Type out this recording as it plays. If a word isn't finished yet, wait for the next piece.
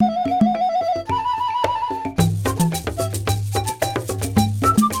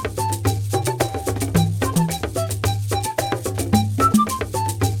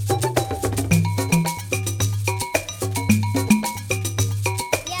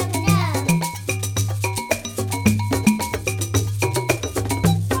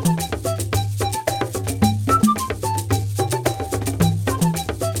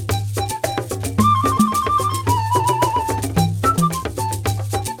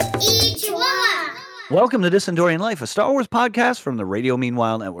Welcome to This Endorian Life, a Star Wars podcast from the Radio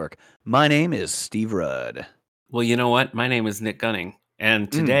Meanwhile Network. My name is Steve Rudd. Well, you know what? My name is Nick Gunning,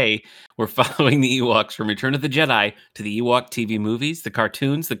 and today we're following the Ewoks from Return of the Jedi to the Ewok TV movies, the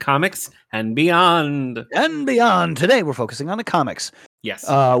cartoons, the comics, and beyond. And beyond. Today we're focusing on the comics. Yes.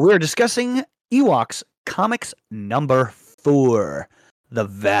 We're discussing Ewoks comics number 4, The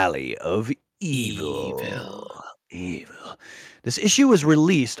Valley of Evil. This issue was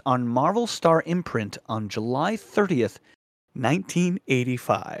released on Marvel Star Imprint on July 30th,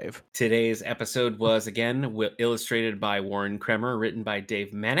 1985. Today's episode was, again, illustrated by Warren Kremer, written by Dave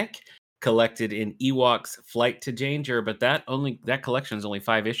Manick, collected in Ewoks Flight to Danger, but that collection is only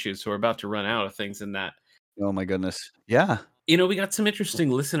 5 issues, so we're about to run out of things in that. Oh my goodness. Yeah. You know, we got some interesting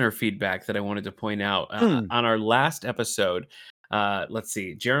listener feedback that I wanted to point out. On our last episode, let's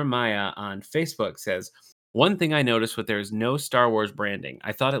see, Jeremiah on Facebook says, one thing I noticed was there's no Star Wars branding.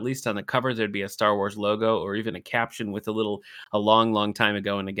 I thought at least on the cover there'd be a Star Wars logo or even a caption with a long time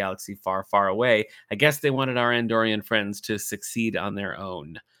ago in a galaxy far, far away. I guess they wanted our Endorian friends to succeed on their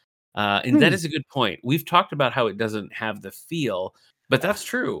own. And that is a good point. We've talked about how it doesn't have the feel, but that's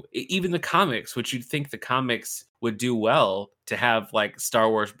true. Even the comics, which you'd think the comics would do well to have like Star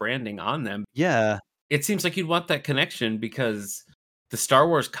Wars branding on them. Yeah. It seems like you'd want that connection because the Star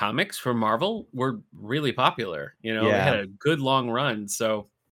Wars comics from Marvel were really popular. You know, They had a good long run. So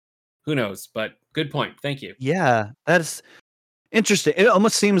who knows? But good point. Thank you. Yeah, that's interesting. It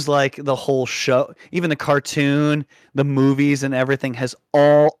almost seems like the whole show, even the cartoon, the movies and everything has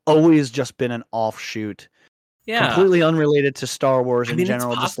always just been an offshoot. Yeah. Completely unrelated to Star Wars in it's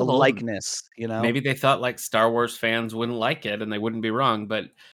general, just the possible. likeness, you know? Maybe they thought like Star Wars fans wouldn't like it and they wouldn't be wrong, but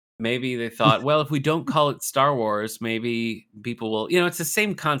maybe they thought, well, if we don't call it Star Wars, maybe people will, it's the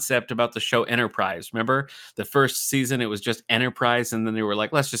same concept about the show Enterprise. Remember the first season, it was just Enterprise. And then they were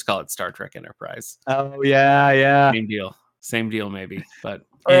like, let's just call it Star Trek Enterprise. Oh yeah. Same deal maybe. But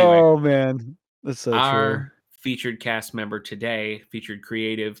anyway, oh man, that's so our true. featured cast member today, featured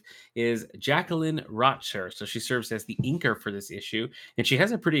creative, is Jacqueline Rotcher. So she serves as the inker for this issue. And she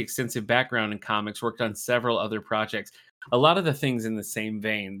has a pretty extensive background in comics, worked on several other projects. A lot of the things in the same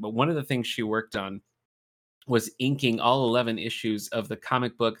vein, but one of the things she worked on was inking all 11 issues of the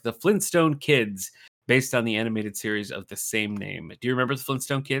comic book The Flintstone Kids, based on the animated series of the same name. Do you remember the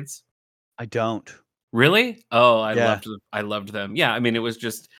Flintstone Kids? I don't. Really? Oh, I loved them. Yeah, I mean, it was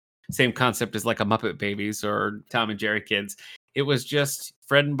just same concept as like a Muppet Babies or Tom and Jerry Kids. It was just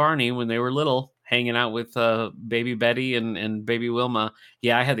Fred and Barney when they were little, hanging out with baby Betty and baby Wilma.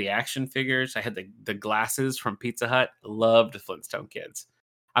 Yeah, I had the action figures. I had the glasses from Pizza Hut. Loved Flintstone Kids.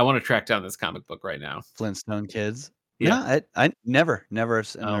 I want to track down this comic book right now. Flintstone Kids. Yeah. No, I never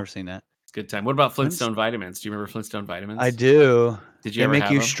seen that. It's a good time. What about Flintstone vitamins? Do you remember Flintstone vitamins? I do. Did you ever make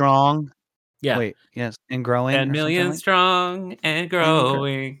have you them? Strong? Yeah. Wait, yes, and growing. 10 million strong and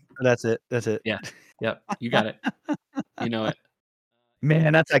growing. That's it. Yeah. Yep. You got it. You know it.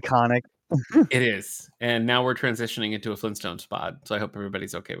 Man, that's iconic. It is. And now we're transitioning into a Flintstone spot. So I hope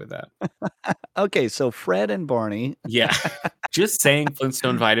everybody's okay with that. Okay, so Fred and Barney. Yeah. Just saying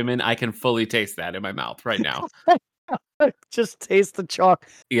Flintstone vitamin, I can fully taste that in my mouth right now. Just taste the chalk.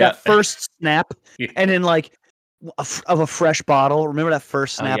 Yeah. That first snap. And then like of a fresh bottle. Remember that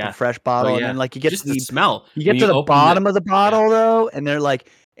first snap of fresh bottle? And then like you get just the smell. You get to the bottom of the bottle though, and they're like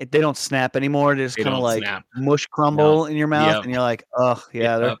they don't snap anymore. They just kind of like mush crumble in your mouth, and you're like, oh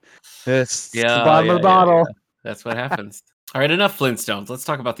yeah, it's the bottom of the bottle. Yeah. That's what happens. All right, enough Flintstones. Let's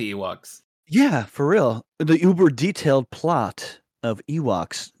talk about the Ewoks. Yeah, for real. The uber detailed plot of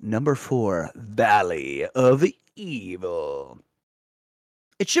Ewoks number 4, Valley of Evil.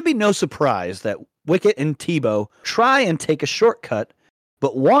 It should be no surprise that Wicket and Teebo try and take a shortcut,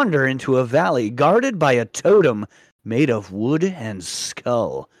 but wander into a valley guarded by a totem made of wood and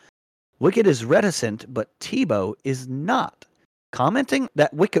skull. Wicket is reticent, but Teebo is not, commenting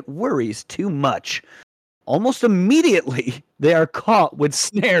that Wicket worries too much. Almost immediately, they are caught with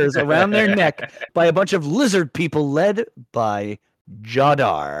snares around their neck by a bunch of lizard people led by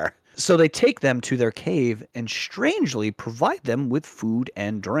Jodar. So they take them to their cave and strangely provide them with food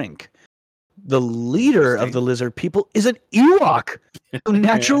and drink. The leader of the lizard people is an Ewok. So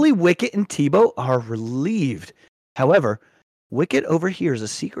naturally, Wicket and Teebo are relieved. However, Wicket overhears a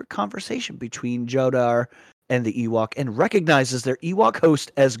secret conversation between Jodar and the Ewok and recognizes their Ewok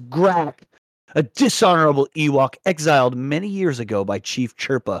host as Grak, a dishonorable Ewok exiled many years ago by Chief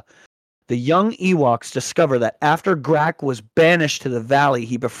Chirpa. The young Ewoks discover that after Grak was banished to the valley,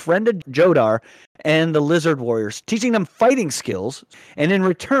 he befriended Jodar and the lizard warriors, teaching them fighting skills, and in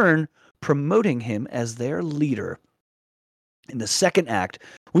return, promoting him as their leader. In the second act,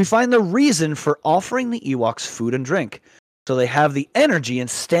 we find the reason for offering the Ewoks food and drink, so they have the energy and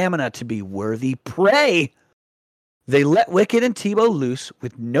stamina to be worthy prey. They let Wicket and Teebo loose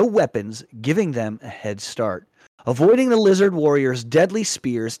with no weapons, giving them a head start. Avoiding the lizard warrior's deadly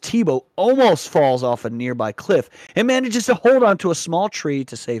spears, Teebo almost falls off a nearby cliff and manages to hold onto a small tree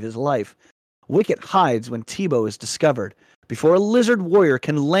to save his life. Wicket hides when Teebo is discovered. Before a lizard warrior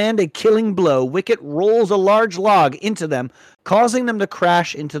can land a killing blow, Wicket rolls a large log into them, causing them to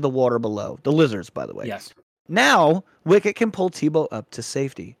crash into the water below. The lizards, by the way. Yes. Now, Wicket can pull Teebo up to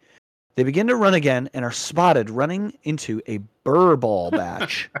safety. They begin to run again and are spotted running into a burr ball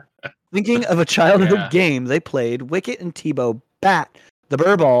batch. Thinking of a childhood game they played, Wicket and Teebo bat the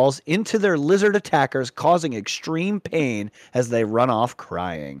burr balls into their lizard attackers, causing extreme pain as they run off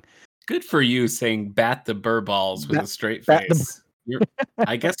crying. Good for you saying bat the burr balls with a straight face.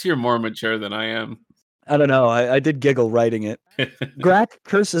 I guess you're more mature than I am. I don't know. I did giggle writing it. Grak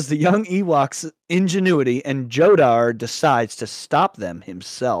curses the young Ewoks' ingenuity, and Jodar decides to stop them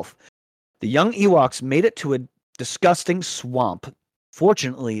himself. The young Ewoks made it to a disgusting swamp.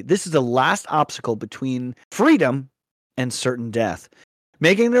 Fortunately, this is the last obstacle between freedom and certain death.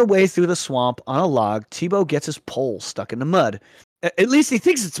 Making their way through the swamp on a log, Teebo gets his pole stuck in the mud. At least he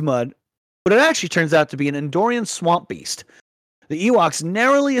thinks it's mud, but it actually turns out to be an Endorian swamp beast. The Ewoks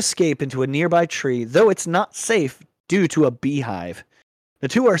narrowly escape into a nearby tree, though it's not safe due to a beehive. The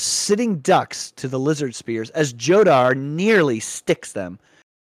two are sitting ducks to the lizard spears as Jodar nearly sticks them.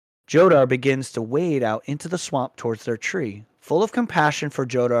 Jodar begins to wade out into the swamp towards their tree. Full of compassion for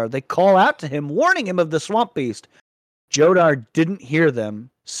Jodar, they call out to him, warning him of the swamp beast. Jodar didn't hear them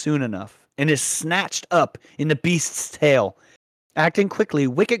soon enough and is snatched up in the beast's tail. Acting quickly,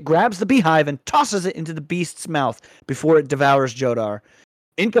 Wicket grabs the beehive and tosses it into the beast's mouth before it devours Jodar.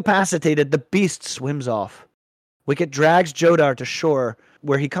 Incapacitated, the beast swims off. Wicket drags Jodar to shore,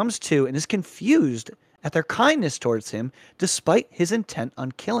 where he comes to and is confused at their kindness towards him, despite his intent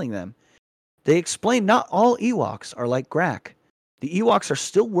on killing them. They explain not all Ewoks are like Grak. The Ewoks are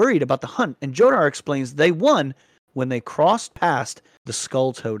still worried about the hunt, and Jodar explains they won when they crossed past the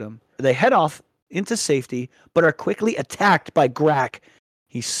skull totem. They head off into safety, but are quickly attacked by Grak.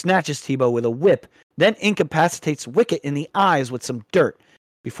 He snatches Teebo with a whip, then incapacitates Wicket in the eyes with some dirt.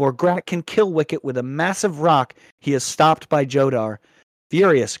 Before Grak can kill Wicket with a massive rock, he is stopped by Jodar.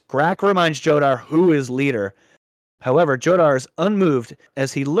 Furious, Grak reminds Jodar who is leader. However, Jodar is unmoved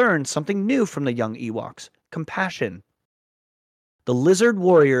as he learns something new from the young Ewoks: compassion. The lizard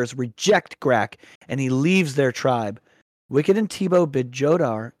warriors reject Grak, and he leaves their tribe. Wicket and Teebo bid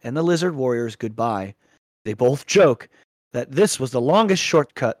Jodar and the lizard warriors goodbye. They both joke that this was the longest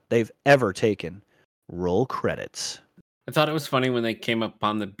shortcut they've ever taken. Roll credits. I thought it was funny when they came up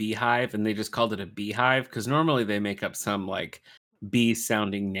on the beehive and they just called it a beehive, because normally they make up some like bee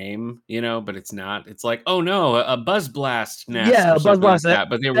sounding name, but it's not. It's like, oh no, a buzz blast nest. Yeah, or a buzz something blast like nest. that.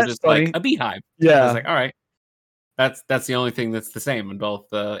 But they were just funny. like a beehive. Yeah. I was like, all right. That's the only thing that's the same in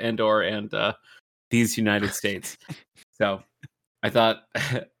both Endor and these United States. So I thought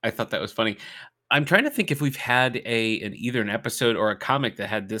that was funny. I'm trying to think if we've had either an episode or a comic that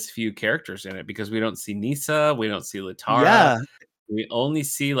had this few characters in it, because we don't see Nisa, we don't see Latara. Yeah. We only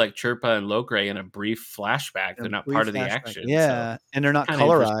see like Chirpa and Logray in a brief flashback. They're not part of the action. Yeah, so and they're not kinda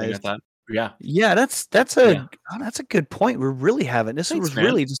interesting, I colorized. thought. Yeah. Yeah, that's a good point. We really haven't. This Thanks, was man.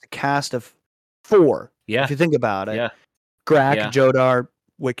 really just a cast of 4. Yeah. If you think about it. Yeah. Grak, Yeah. Jodar,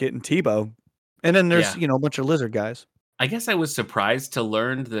 Wicket, and Teebo. And then there's, Yeah. a bunch of lizard guys. I guess I was surprised to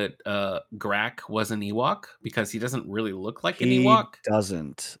learn that Grak was an Ewok, because he doesn't really look like an Ewok. He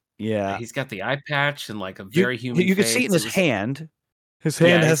doesn't. Yeah. He's got the eye patch and like a very human You can face. see it in his hand. His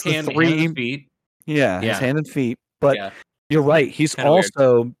hand has the hand 3 and feet. Yeah, his hand and feet. But Yeah. you're right. He's Kinda weird.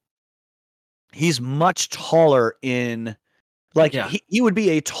 also he's much taller in like Yeah. he would be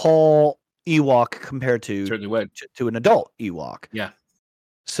a tall Ewok compared to Certainly would. to an adult Ewok. Yeah.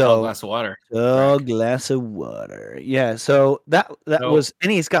 So A glass of water. glass of water. Yeah. So that So- was,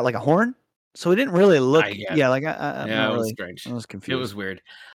 and he's got like a horn. So it didn't really look. I get it. Yeah, like I'm Yeah, not it was really. strange. I was It confused. was weird.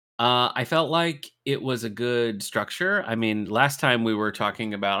 I felt like it was a good structure. I mean, last time we were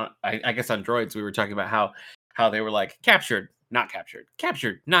talking about, I guess on Droids, we were talking about how they were like captured, not captured,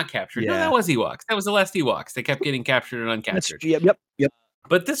 captured, not captured. No, Yeah. that was Ewoks. That was the last Ewoks. They kept getting captured and That's, uncaptured. yep.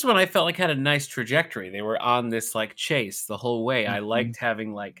 But this one I felt like had a nice trajectory. They were on this like chase the whole way. I Mhm. liked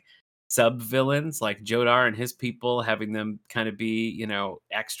having like sub villains like Jodar and his people, having them kind of be,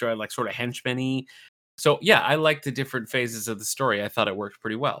 extra like sort of henchman-y. So yeah, I liked the different phases of the story. I thought it worked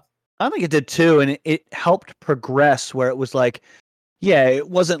pretty well. I think it did too, and it helped progress where it was like Yeah, it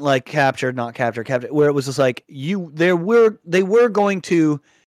wasn't like captured, not captured, captured, where it was just like they were going to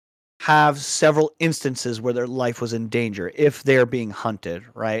have several instances where their life was in danger if they're being hunted,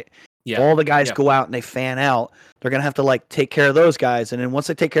 right? Yeah. All the guys Yep. go out and they fan out, they're gonna have to like take care of those guys, and then once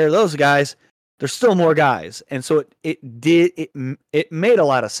they take care of those guys, there's still more guys, and so it made a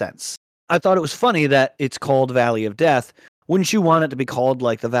lot of sense. I thought it was funny that it's called Valley of Death. Wouldn't you want it to be called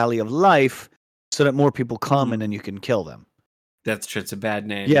like the Valley of Life, so that more people come and then you can kill them? That's true. It's a bad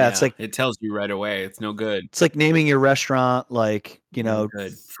name. Yeah, it's like it tells you right away. It's no good. it's like naming your restaurant like No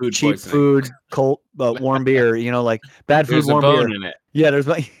good. Food cheap poisoning. food, cold warm beer. Like bad food, There's warm a bone beer. in it. Yeah, there's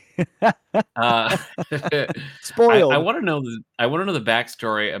spoiled. I want to know. I want to know the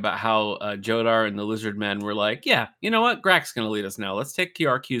backstory about how Jodar and the lizard men were like, yeah, you know what? Grak's going to lead us now. Let's take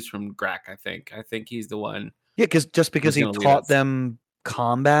our cues from Grak. I think he's the one. Yeah, because he taught them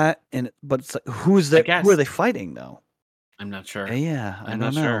combat, but it's like, who are they fighting though? I'm not sure. Yeah, I I'm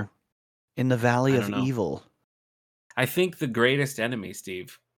don't not know. sure. In the Valley I of don't know. Evil. I think the greatest enemy,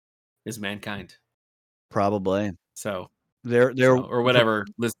 Steve, is mankind. Probably. So they're or whatever.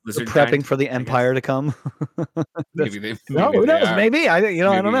 They're prepping for the Empire to come. Maybe they. No, who knows? Maybe I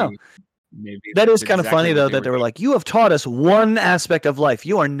don't know. Maybe that is kind of funny though that they were like, you have taught us one aspect of life.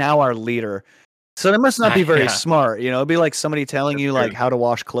 You are now our leader. So that must not be very smart. It'd be like somebody telling you like how to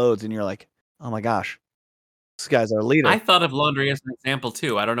wash clothes, and you're like, oh my gosh, this guy's our leader. I thought of laundry as an example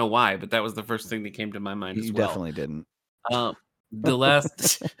too. I don't know why, but that was the first thing that came to my mind as well. You definitely didn't. The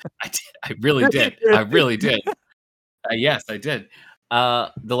last, I really did. I really did. Yes, I did.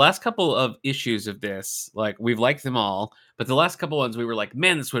 The last couple of issues of this, like we've liked them all, but the last couple ones we were like,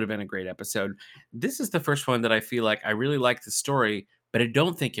 man, this would have been a great episode. This is the first one that I feel like I really like the story, but I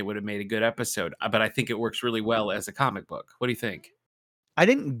don't think it would have made a good episode. But I think it works really well as a comic book. What do you think? I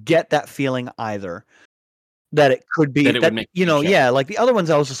didn't get that feeling either. That it could be that would make yeah, like the other ones,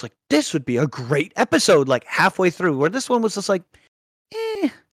 I was just like, this would be a great episode, like halfway through. Where this one was just like, eh.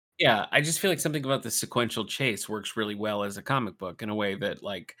 Yeah, I just feel like something about the sequential chase works really well as a comic book in a way that,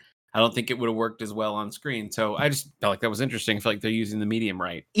 like, I don't think it would have worked as well on screen. So I just felt like that was interesting. I feel like they're using the medium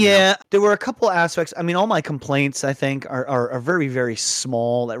right. Yeah, there were a couple aspects. I mean, all my complaints, I think, are very, very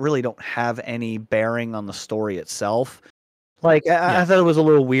small that really don't have any bearing on the story itself. Like, I thought it was a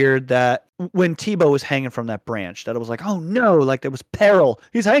little weird that when Teebo was hanging from that branch, that it was like, oh no, like there was peril.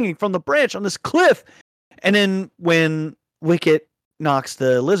 He's hanging from the branch on this cliff. And then when Wicket knocks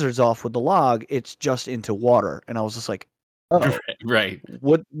the lizards off with the log, it's just into water. And I was just like, oh, right.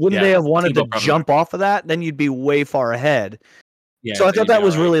 Wouldn't they have wanted to jump off of that? Then you'd be way far ahead. Yeah, so I thought that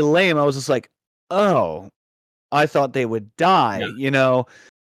was really lame. I was just like, oh, I thought they would die,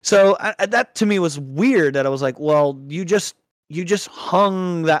 So that to me was weird that I was like, well, you just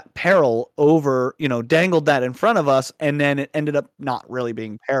hung that peril over, dangled that in front of us, and then it ended up not really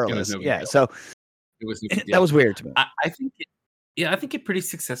being perilous. So it was that was weird to me. I think it pretty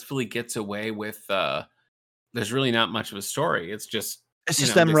successfully gets away with there's really not much of a story. It's just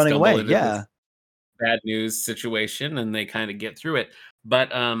them running away. Yeah. Bad news situation, and they kind of get through it.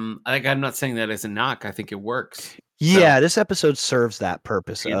 But I'm not saying that as a knock. I think it works. Yeah, this episode serves that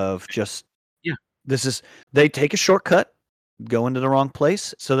purpose of just they take a shortcut, go into the wrong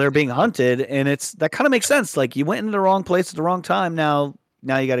place, so they're being hunted, and that kind of makes sense. Like, you went into the wrong place at the wrong time. Now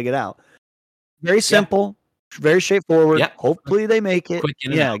you got to get out. Very simple, very straightforward. Yep. Hopefully they make it. Quick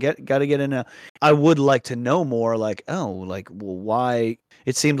in got to get in. I would like to know more. Like, why?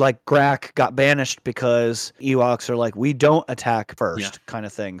 It seemed like Grak got banished because Ewoks are like, we don't attack first, kind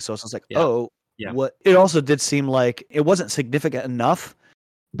of thing. So it's just like, what? It also did seem like it wasn't significant enough.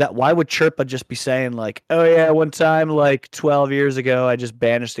 That why would Chirpa just be saying like, oh yeah, one time like 12 years ago, I just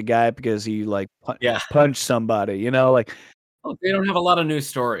banished a guy because he like punched somebody, like. Oh, they don't have a lot of new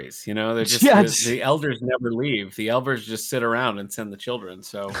stories, They're just the elders never leave. The elders just sit around and send the children,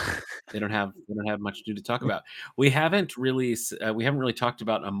 so they don't have much new to talk about. We haven't really talked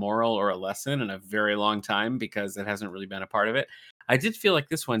about a moral or a lesson in a very long time because it hasn't really been a part of it. I did feel like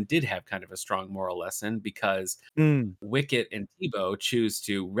this one did have kind of a strong moral lesson because Wicket and Teebo choose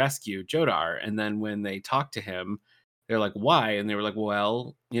to rescue Jodar, and then when they talk to him, they're like, why? And they were like,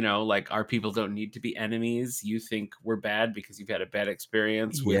 well, like our people don't need to be enemies. You think we're bad because you've had a bad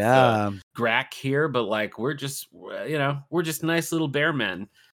experience with Grak here, but like we're just nice little bear men.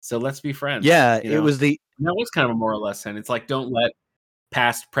 So let's be friends. Yeah, it was that was kind of a moral lesson. It's like, don't let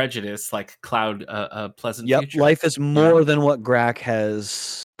past prejudice like cloud a pleasant future. Life is more than what Grak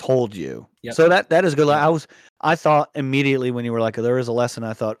has told you. So that is good. I thought immediately when you were like, there is a lesson,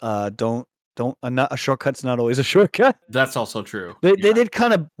 I thought, don't a shortcut's not always a shortcut. That's also true. They did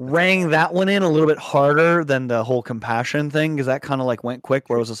kind of rang that one in a little bit harder than the whole compassion thing, because that kind of like went quick,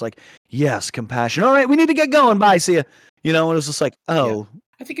 where it was just like, yes, compassion. All right, we need to get going. Bye, see ya. You know, it was just like, oh. Yeah.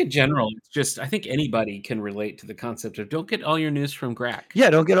 I think in general, it's just, I think anybody can relate to the concept of don't get all your news from Grack. Yeah,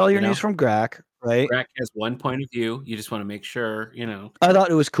 don't get all your news from Grack, right? Grack has one point of view. You just want to make sure, you know. I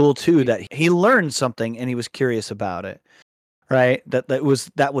thought it was cool too that he learned something and he was curious about it, right? That was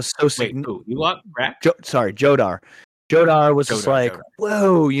so significant. You what? Grack? Sorry, Jodar. Jodar was just like,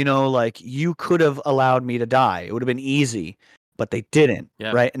 whoa, you know, like you could have allowed me to die. It would have been easy, but they didn't,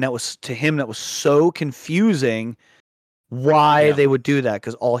 right? And that was, to him, that was so confusing why they would do that,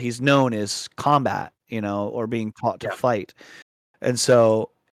 because all he's known is combat, you know, or being taught to fight. And so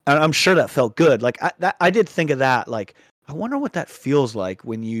I'm sure that felt good. Like I did think of that. Like, I wonder what that feels like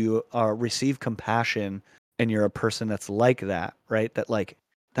when you receive compassion and you're a person that's like that, right? That like,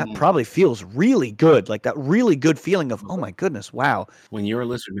 that probably feels really good. Like that really good feeling of, oh my goodness, wow. When you're a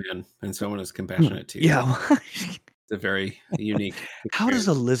lizard man and someone is compassionate to you. Yeah. It's a very unique experience. How does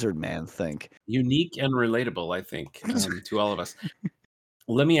a lizard man think? Unique and relatable, I think, to all of us.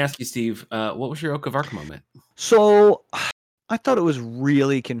 Let me ask you, Steve, what was your Oak of Arc moment? So I thought it was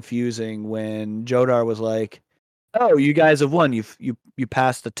really confusing when Jodar was like, oh, you guys have won. You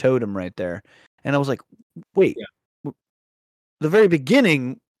passed the totem right there. And I was like, wait, the very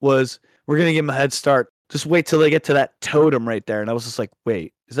beginning was, we're going to give them a head start. Just wait till they get to that totem right there. And I was just like,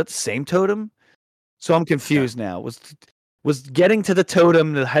 wait, is that the same totem? So I'm confused now. Was getting to the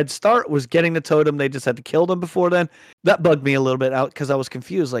totem the head start? Was getting the totem they just had to kill them before then? That bugged me a little bit out, because I was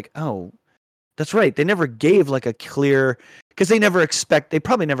confused. Like, oh, that's right. They never gave like a clear, because they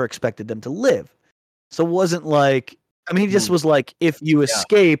probably never expected them to live. So it wasn't like, I mean, he just was like, if you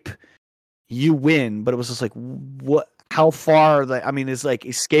escape, you win. But it was just like, what? How far? Is like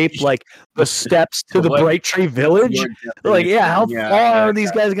escape like the steps to the Bright Tree Village? Like, how far are these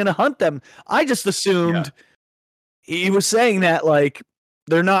guys going to hunt them? I just assumed he was saying that like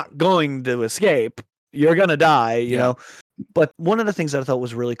they're not going to escape. You're going to die, you know. But one of the things that I thought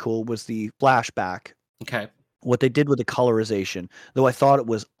was really cool was the flashback. Okay. What they did with the colorization, though I thought it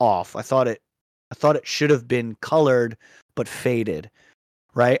was off. I thought it should have been colored but faded,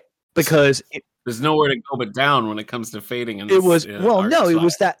 right? Because there's nowhere to go but down when it comes to fading. It was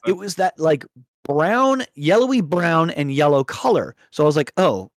that like brown, yellowy brown and yellow color. So I was like,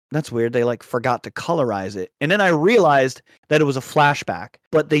 oh, that's weird. They like forgot to colorize it. And then I realized that it was a flashback,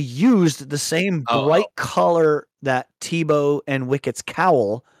 but they used the same bright color that Teebo and Wicket's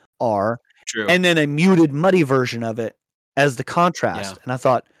cowl are. True. And then a muted muddy version of it as the contrast. And I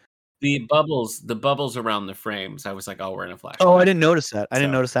thought, the bubbles around the frames, I was like, oh, we're in a flashback. Oh, I didn't notice that. I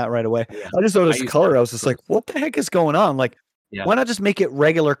didn't notice that right away. Yeah. I just noticed the color. I was just like, what the heck is going on? Like, why not just make it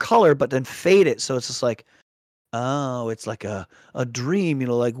regular color, but then fade it? So it's just like, oh, it's like a dream, you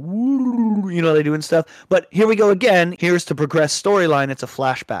know, like, woo, you know, they doing stuff. But here we go again. Here's to progress storyline. It's a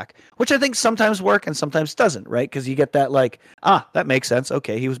flashback, which I think sometimes work and sometimes doesn't, right? Because you get that like, that makes sense.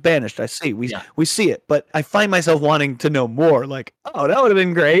 Okay, he was banished. I see. We see it. But I find myself wanting to know more. Like, oh, that would have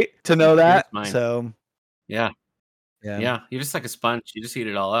been great to know that. So, yeah. You're just like a sponge. You just eat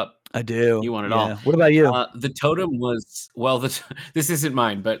it all up. I do. You want it all. What about you? The totem was, this isn't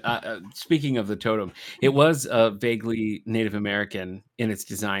mine, but speaking of the totem, it was vaguely Native American in its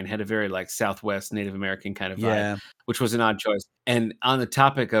design, had a very like Southwest Native American kind of vibe, which was an odd choice. And on the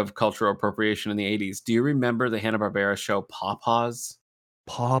topic of cultural appropriation in the 80s, do you remember the Hanna-Barbera show Paw Paws?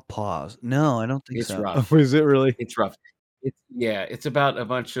 Paw Paws? No, I don't think it's so. Rough. Is it really? It's rough. It's about a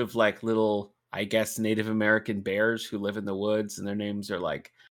bunch of like little, I guess, Native American bears who live in the woods, and their names are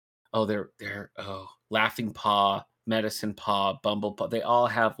like, they're Laughing Paw, Medicine Paw, Bumble Paw. They all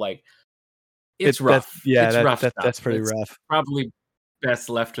have like, it's rough. It's rough. That's pretty rough. Probably best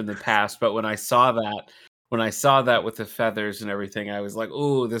left in the past. But when I saw that with the feathers and everything, I was like,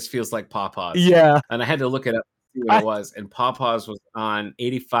 "Oh, this feels like Paw Paws." Yeah. And I had to look it up to see what it was. And Paw Paws was on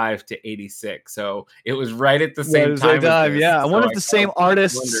 85 to 86, so it was right at the same time. Yeah, I wonder if the same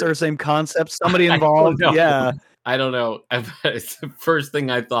artists or same concept, somebody involved. Yeah. I don't know. It's the first thing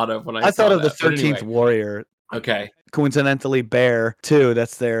I thought of when I thought of the 13th Warrior. Okay. Coincidentally, bear too.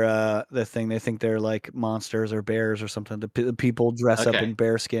 That's their thing. They think they're like monsters or bears or something. The people dress up in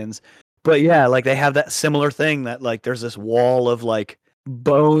bear skins. But yeah, like they have that similar thing that like there's this wall of like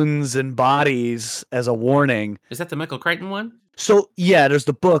bones and bodies as a warning. Is that the Michael Crichton one? So yeah, there's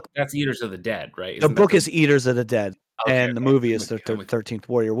the book. That's Eaters of the Dead, right? The book is Eaters of the Dead. And the movie is the 13th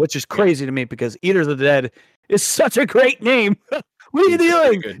Warrior, which is crazy to me because Eaters of the Dead is such a great name. What are you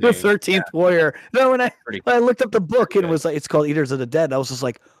doing? The 13th Warrior. No, when I looked up the book and it was like, it's called Eaters of the Dead, I was just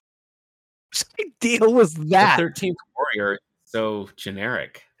like, Whose idea was The that? 13th Warrior is so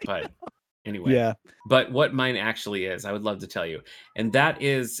generic, but anyway. Yeah. But what mine actually is, I would love to tell you. And that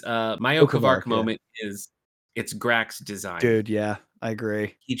is my Oak of Okavark, Arc yeah. moment is it's Grack's design. Dude, yeah, I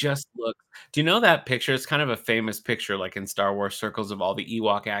agree. He just looks. Do you know that picture? It's kind of a famous picture, like in Star Wars circles, of all the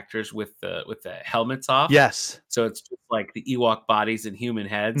Ewok actors with the helmets off. Yes. So it's just like the Ewok bodies and human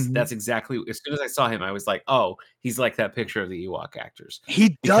heads. Mhm. That's exactly. As soon as I saw him, I was like, "Oh, he's like that picture of the Ewok actors."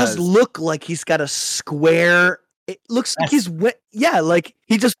 He does Because look like he's got a square. It looks like yes, yeah, like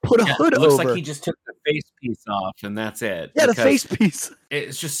he just put a yeah, hood it looks like over. he just took the face piece off and that's it. Yeah, the face Because piece.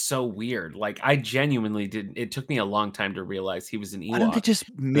 it's just so weird. Like I genuinely didn't. It took me a long time to realize he was an Why don't they Ewok. just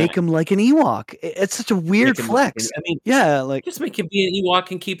And make him like an Ewok? It's such a weird make him look. flex. I mean, Yeah, like just make him be an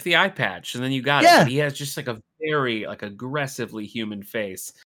Ewok and keep the eye patch, and then you got it. But yeah. he has just like a very like aggressively human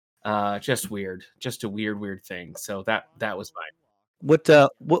face. Just weird. Just a weird thing. So that was mine.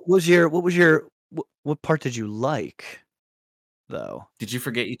 What part did you like though? Did you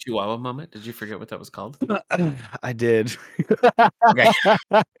forget your Chihuahua moment? Did you forget what that was called? I did. Okay.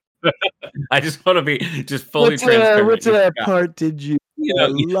 I just want to be just fully transparent. Which You forgot. part did you You know,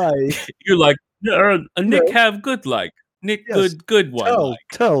 like? you're like, a Nick No. have good like. Nick Yes. good one like.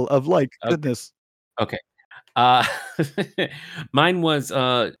 Tell of like Okay. goodness. Okay. Uh, mine was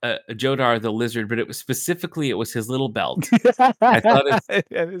Jodar the lizard, but it was his little belt. I thought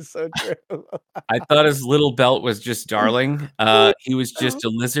That is so true. I thought his little belt was just darling. He was just a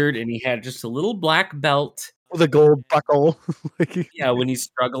lizard, and he had just a little black belt. With a gold buckle. Yeah, when he's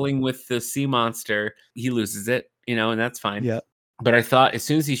struggling with the sea monster, he loses it, and that's fine. Yeah. But I thought as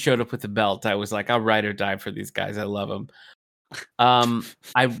soon as he showed up with the belt, I was like, I'll ride or die for these guys. I love them.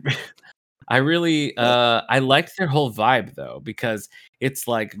 I really I liked their whole vibe though, because it's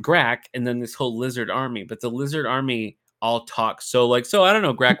like Grack and then this whole lizard army, but the lizard army all talk so I don't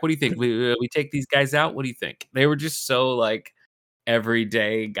know, Grack, what do you think? We take these guys out? What do you think? They were just so like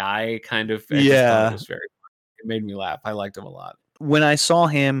everyday guy kind of. I just thought it was very funny. It made me laugh. I liked him a lot. When I saw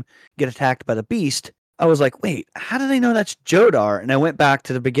him get attacked by the beast, I was like, wait, how do they know that's Jodar? And I went back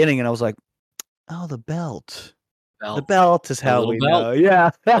to the beginning and I was like, oh, the belt. The belt is how we know.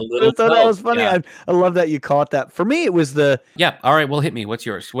 Yeah. The little So that belt, was funny. yeah. I love that you caught that. For me, it was the Yeah. All right. Well, hit me. What's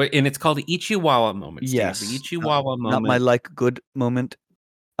yours? And it's called the Ichiwawa moment. Steve. yes, The Ichiwawa moment. not my like good moment.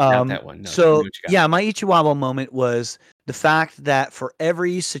 Not that one. No, So yeah, my Ichiwawa moment was the fact that for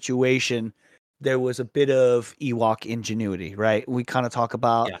every situation there was a bit of Ewok ingenuity, right? We kind of talk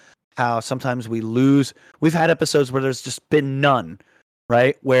about how sometimes we lose. We've had episodes where there's just been none,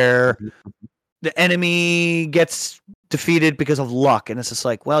 right? Where the enemy gets defeated because of luck, and it's just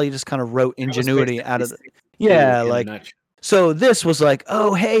like, well, you just kind of wrote ingenuity out of the So this was like,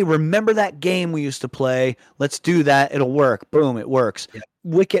 oh, hey, remember that game we used to play? Let's do that. It'll work. Boom, it works. Yeah.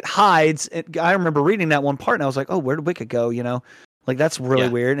 Wicket hides. I remember reading that one part, and I was like, oh, where did Wicket go? Like, that's really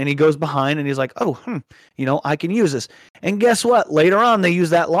weird. And he goes behind, and he's like, oh, I can use this. And guess what? Later on, they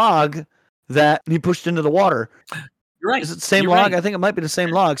use that log that he pushed into the water. You're right. Is it the same log? Right. I think it might be the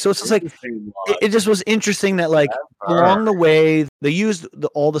same log. So it's just like, it just was interesting that, like, along the way, they used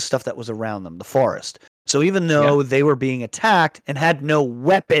all the stuff that was around them, the forest. So even though they were being attacked and had no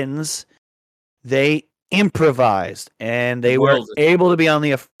weapons, they improvised and they were able to be on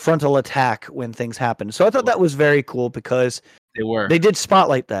the frontal attack when things happened. So I thought that was very cool because they did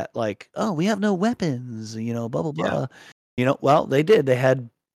spotlight that, like, oh, we have no weapons, blah, blah, blah. Well, they did. They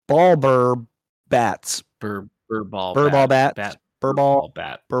had ball bats.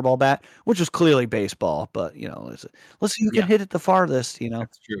 Burball bat, which was clearly baseball, but let's see who can hit it the farthest.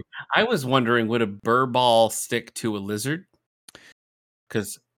 That's true. I was wondering, would a burball stick to a lizard?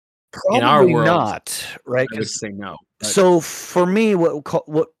 Because in our world, not, right? I would say no. So for me,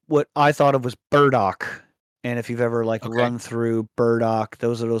 what I thought of was burdock, and if you've ever run through burdock,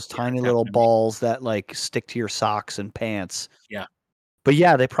 those are those tiny little balls that like stick to your socks and pants. Yeah. But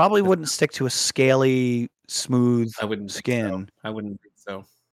yeah, they probably wouldn't stick to a scaly, smooth skin. I wouldn't think so.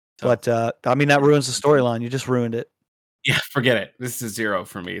 But I mean, that ruins the storyline. You just ruined it. Yeah, forget it. This is a 0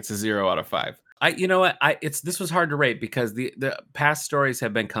 for me. It's a 0 out of 5. You know what? This was hard to rate because the past stories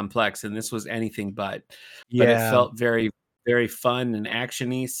have been complex, and this was anything but. But it felt very, very fun and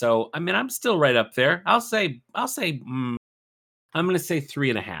actiony. So I mean, I'm still right up there. I'll say. I'm going to say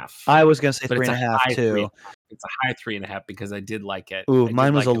 3.5. I was going to say 3.5 too. It's a high 3.5 because I did like it. Ooh,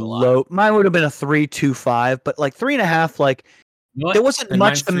 mine was a low. Mine would have been a 3.25, but like 3.5, like there wasn't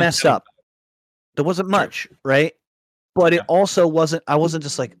much to mess up. There wasn't much, right? But it also wasn't. I wasn't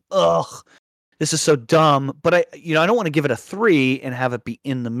just like, ugh, this is so dumb. But I don't want to give it a 3 and have it be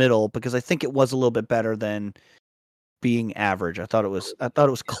in the middle because I think it was a little bit better than being average. I thought it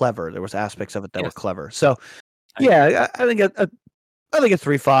was clever. There was aspects of it that were Yes. clever. So yeah, I think a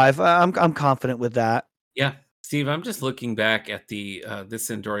 3.5. I'm confident with that. Yeah. Steve, I'm just looking back at the This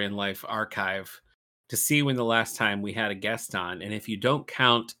Endorian Life archive to see when the last time we had a guest on. And if you don't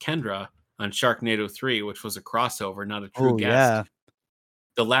count Kendra on Sharknado 3, which was a crossover, not a true Oh guest, yeah.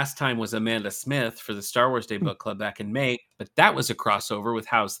 the last time was Amanda Smith for the Star Wars Day Book Club back in May, but that was a crossover with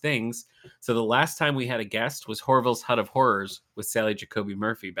How's Things. So the last time we had a guest was Horville's Hut of Horrors with Sally Jacoby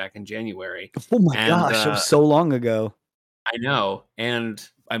Murphy back in January. Oh my And gosh, it was so long ago. I know. And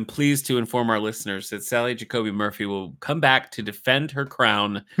I'm pleased to inform our listeners that Sally Jacoby Murphy will come back to defend her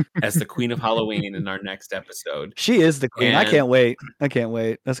crown as the Queen of Halloween in our next episode. She is the queen. I And can't wait.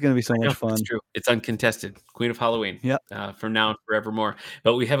 That's going to be so much fun. It's true. It's uncontested. Queen of Halloween. Yep. From now and forevermore.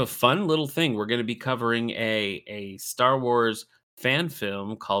 But we have a fun little thing. We're going to be covering a Star Wars fan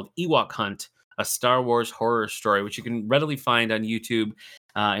film called Ewok Hunt, a Star Wars horror story, which you can readily find on YouTube.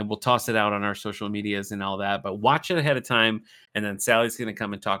 And we'll toss it out on our social medias and all that. But watch it ahead of time. And then Sally's going to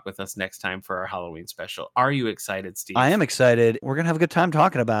come and talk with us next time for our Halloween special. Are you excited, Steve? I am excited. We're going to have a good time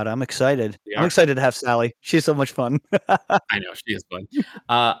talking about it. I'm excited. I'm excited to have Sally. She's so much fun. I know. She is fun.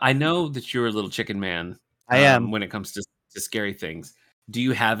 I know that you're a little chicken man. I am. When it comes to scary things. Do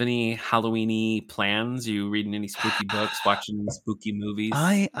you have any Halloween-y plans? Are you reading any spooky books, watching any spooky movies?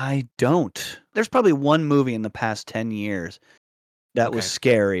 I don't. There's probably one movie in the past 10 years that was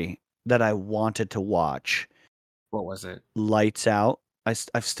scary that I wanted to watch. What was it? Lights Out.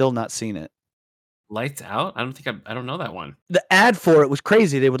 I've still not seen it. Lights Out? I don't know that one. The ad for it was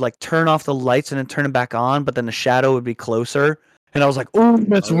crazy. They would like turn off the lights and then turn them back on, but then the shadow would be closer. And I was like, "Oh,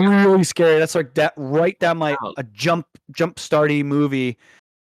 that's really scary." That's like that right down my a jump starty movie.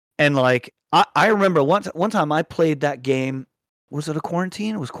 And like I remember one time I played that game. Was it a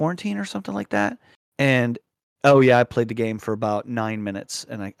quarantine? It was quarantine or something like that. And oh yeah, I played the game for about 9 minutes,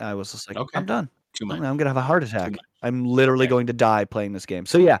 and I was just like, I'm done. Too much. I'm gonna have a heart attack. I'm literally going to die playing this game.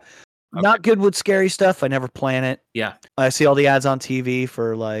 So yeah, not good with scary stuff. I never plan it. Yeah, I see all the ads on TV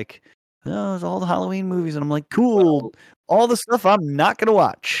for like, it's all the Halloween movies, and I'm like, cool. All the stuff I'm not gonna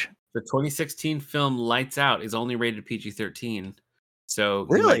watch. The 2016 film Lights Out is only rated PG-13, so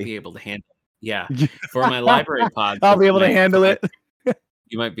really? You might be able to handle it. Yeah, for my library pod, I'll be able to handle it.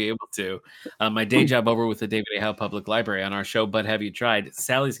 You might be able to. My day job over with the David A. Howe Public Library on our show, But Have You Tried?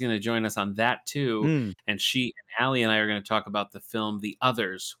 Sally's going to join us on that too. And she and Allie and I are going to talk about the film The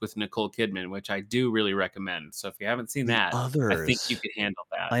Others with Nicole Kidman, which I do really recommend. So if you haven't seen that, I think you could handle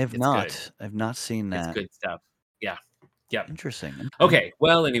that. I have not. I've not seen that. It's good stuff. Yeah. Yep. Interesting. Okay.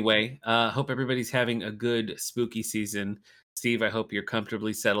 Well, anyway, hope everybody's having a good spooky season. Steve, I hope you're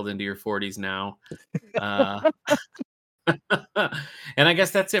comfortably settled into your 40s now. And I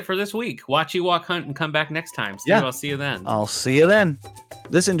guess that's it for this week. Watch Ewok Hunt and come back next time. Steve, I'll see you then. I'll see you then.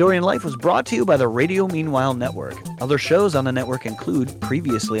 This Endorian Life was brought to you by the Radio Meanwhile Network. Other shows on the network include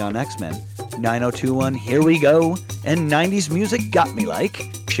Previously on X-Men, 9021 Here We Go, and 90s Music Got Me Like.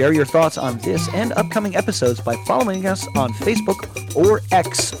 Share your thoughts on this and upcoming episodes by following us on Facebook or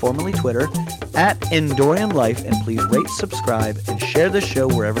X, formerly Twitter, @Endorian Life, and please rate, subscribe, and share the show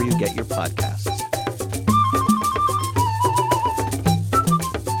wherever you get your podcasts.